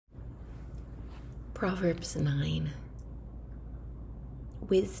Proverbs 9.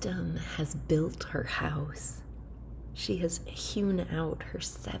 Wisdom has built her house. She has hewn out her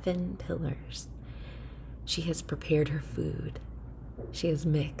 7 pillars. She has prepared her food. She has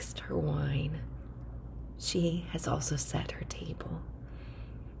mixed her wine. She has also set her table.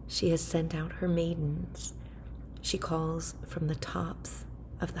 She has sent out her maidens. She calls from the tops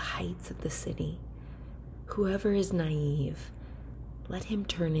of the heights of the city. Whoever is naive, let him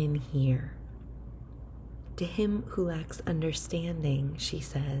turn in here. To him who lacks understanding, she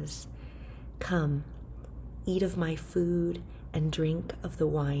says, "Come, eat of my food and drink of the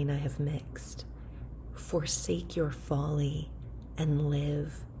wine I have mixed. Forsake your folly and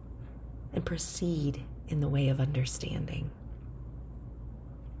live, and proceed in the way of understanding."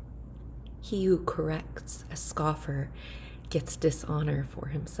 He who corrects a scoffer gets dishonor for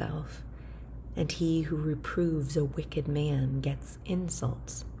himself, and he who reproves a wicked man gets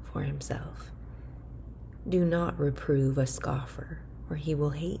insults for himself. Do not reprove a scoffer, or he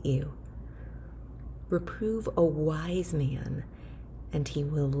will hate you. Reprove a wise man, and he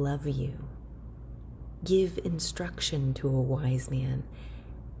will love you. Give instruction to a wise man,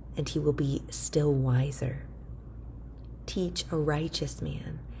 and he will be still wiser. Teach a righteous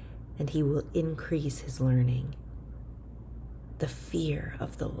man, and he will increase his learning. The fear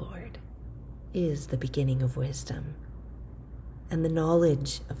of the Lord is the beginning of wisdom, and the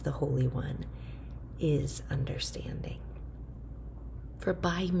knowledge of the Holy One is understanding. For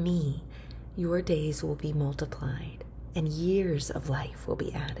by me your days will be multiplied, and years of life will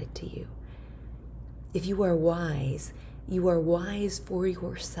be added to you. If you are wise for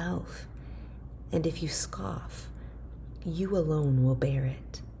yourself, and if you scoff, you alone will bear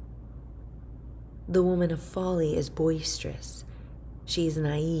it. The woman of folly is boisterous. She is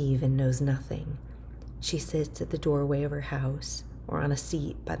naive and knows nothing. She sits at the doorway of her house or on a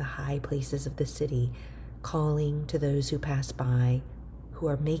seat by the high places of the city, calling to those who pass by, who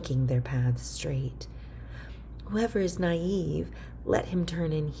are making their paths straight. Whoever is naive, let him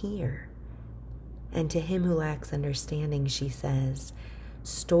turn in here. And to him who lacks understanding, she says,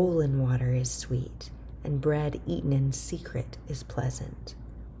 "Stolen water is sweet, and bread eaten in secret is pleasant."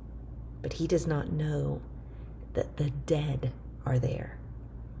 But he does not know that the dead are there,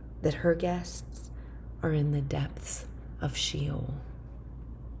 that her guests are in the depths of Sheol.